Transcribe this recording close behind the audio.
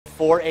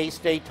for a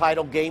state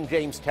title game.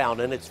 Jamestown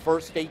in its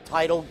first state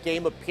title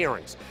game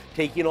appearance,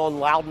 taking on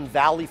Loudon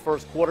Valley.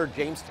 First quarter,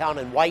 Jamestown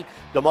in white.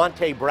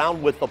 DeMonte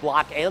Brown with the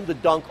block and the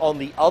dunk on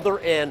the other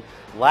end.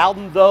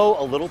 Loudon,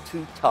 though, a little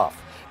too tough.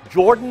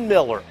 Jordan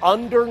Miller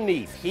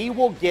underneath. He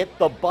will get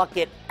the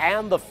bucket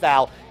and the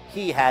foul.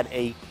 He had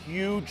a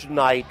huge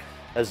night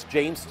as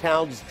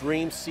Jamestown's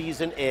dream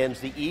season ends.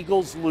 The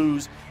Eagles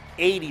lose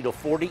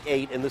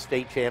 80-48 in the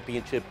state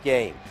championship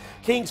game.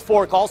 Kings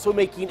Fork also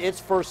making its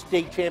first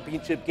state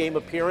championship game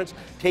appearance,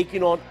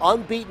 taking on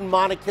unbeaten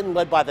Monocan,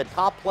 led by the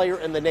top player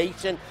in the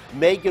nation,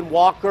 Megan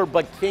Walker.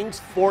 But Kings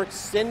Fork,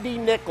 Cindy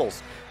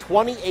Nichols,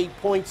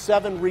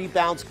 28.7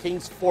 rebounds.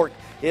 Kings Fork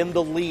in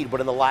the lead, but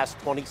in the last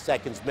 20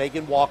 seconds,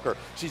 Megan Walker,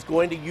 she's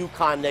going to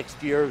UConn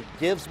next year,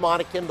 gives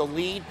Monocan the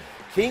lead.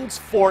 Kings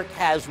Fork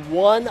has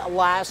one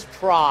last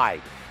try.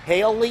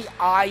 Haley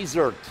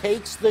Iser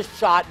takes the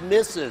shot,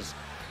 misses.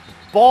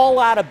 Ball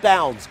out of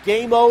bounds.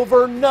 Game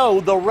over? No,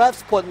 the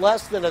refs put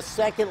less than a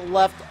second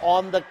left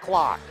on the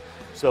clock.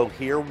 So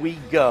here we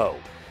go.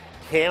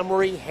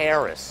 Camry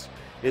Harris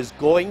is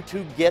going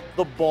to get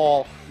the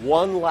ball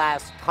one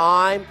last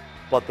time,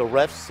 but the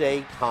refs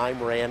say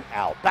time ran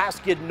out.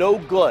 Basket no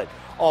good.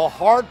 A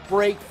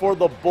heartbreak for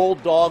the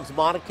Bulldogs.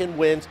 Monocan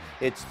wins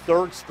its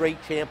third straight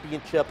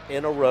championship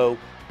in a row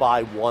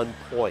by 1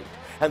 point.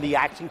 And the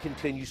action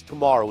continues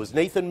tomorrow. As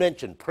Nathan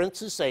mentioned,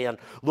 Princess Anne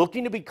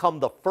looking to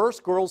become the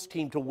first girls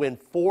team to win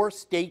 4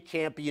 state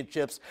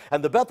championships,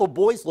 and the Bethel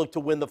boys look to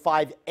win the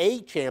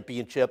 5A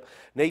championship.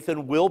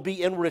 Nathan will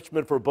be in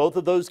Richmond for both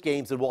of those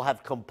games, and we'll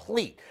have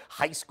complete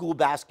high school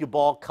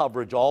basketball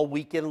coverage all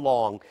weekend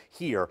long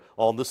here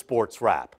on the Sports Wrap.